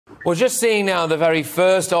We're just seeing now the very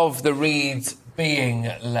first of the wreaths being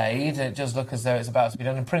laid. It does look as though it's about to be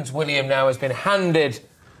done. And Prince William now has been handed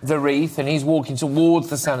the wreath and he's walking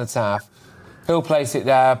towards the cenotaph. He'll place it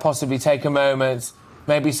there, possibly take a moment,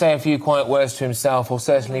 maybe say a few quiet words to himself, or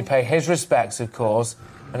certainly pay his respects, of course.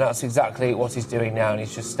 And that's exactly what he's doing now, and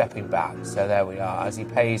he's just stepping back. So there we are, as he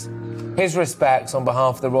pays his respects on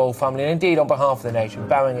behalf of the royal family, and indeed on behalf of the nation,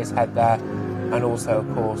 bowing his head there, and also,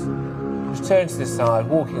 of course, just turning to the side,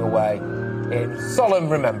 walking away in solemn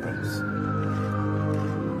remembrance.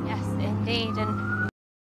 Yes, indeed. And